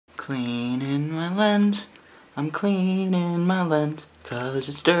cleaning my lens. I'm cleaning my lens 'cause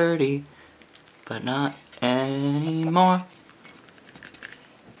it's dirty, but not anymore.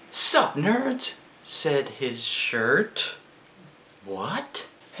 Sup nerds, said his shirt. What?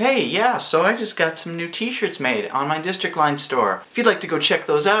 Hey, yeah, so I just got some new t-shirts made on my District Line store. If you'd like to go check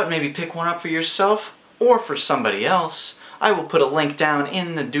those out, maybe pick one up for yourself or for somebody else, I will put a link down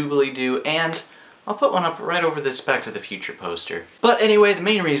in the doobly-doo, and I'll put one up right over this Back to the Future poster. But anyway, the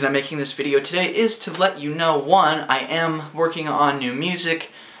main reason I'm making this video today is to let you know, one, I am working on new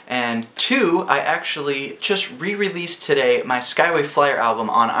music, and two, I actually just re-released today my Skyway Flyer album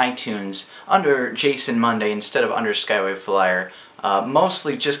on iTunes under Jason Munday instead of under Skyway Flyer.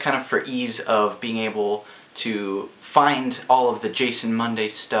 Mostly just kind of for ease of being able to find all of the Jason Munday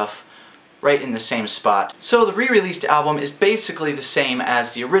stuff right in the same spot. So the re-released album is basically the same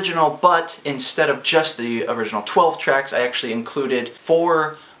as the original, but instead of just the original 12 tracks, I actually included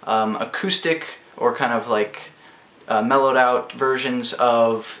 4 acoustic or kind of like mellowed out versions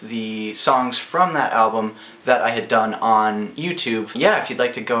of the songs from that album that I had done on YouTube. Yeah, if you'd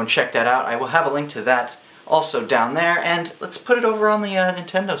like to go and check that out, I will have a link to that also down there, and let's put it over on the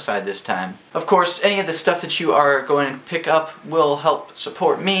Nintendo side this time. Of course, any of the stuff that you are going to pick up will help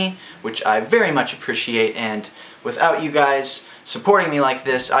support me, which I very much appreciate, and without you guys supporting me like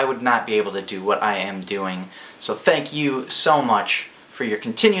this, I would not be able to do what I am doing. So thank you so much for your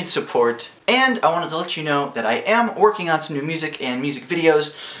continued support, and I wanted to let you know that I am working on some new music and music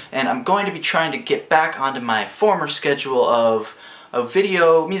videos, and I'm going to be trying to get back onto my former schedule of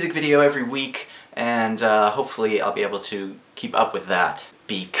music video every week, and hopefully I'll be able to keep up with that.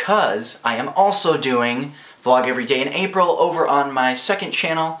 Because I am also doing Vlog Every Day in April over on my second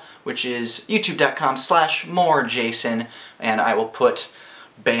channel, which is youtube.com/morejason, and I will put,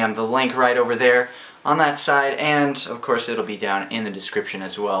 bam, the link right over there on that side, and of course it'll be down in the description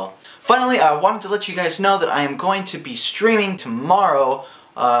as well. Finally, I wanted to let you guys know that I am going to be streaming tomorrow,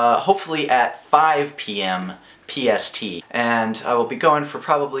 hopefully at 5 p.m. PST, and I will be going for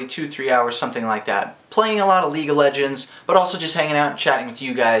probably 2-3 hours, something like that, playing a lot of League of Legends, but also just hanging out and chatting with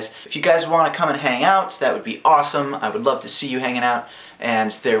you guys. If you guys want to come and hang out, that would be awesome. I would love to see you hanging out, and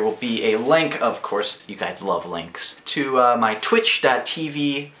there will be a link, of course, you guys love links, to my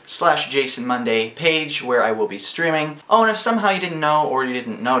twitch.tv/JasonMunday page where I will be streaming. Oh, and if somehow you didn't know or you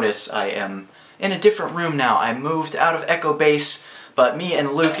didn't notice, I am in a different room now. I moved out of Echobase, but me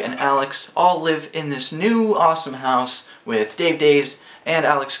and Luke and Alex all live in this new awesome house with Dave Days and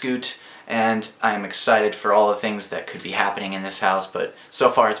Alex Goot, and I am excited for all the things that could be happening in this house, but so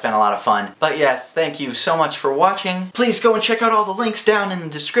far it's been a lot of fun. But yes, thank you so much for watching. Please go and check out all the links down in the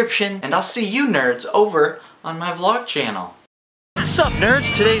description, and I'll see you nerds over on my vlog channel. Sup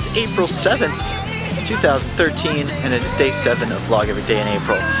nerds, today's April 7th, 2013, and it is day 7 of Vlog Every Day in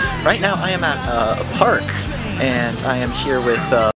April. Right now I am at a park, and I am here with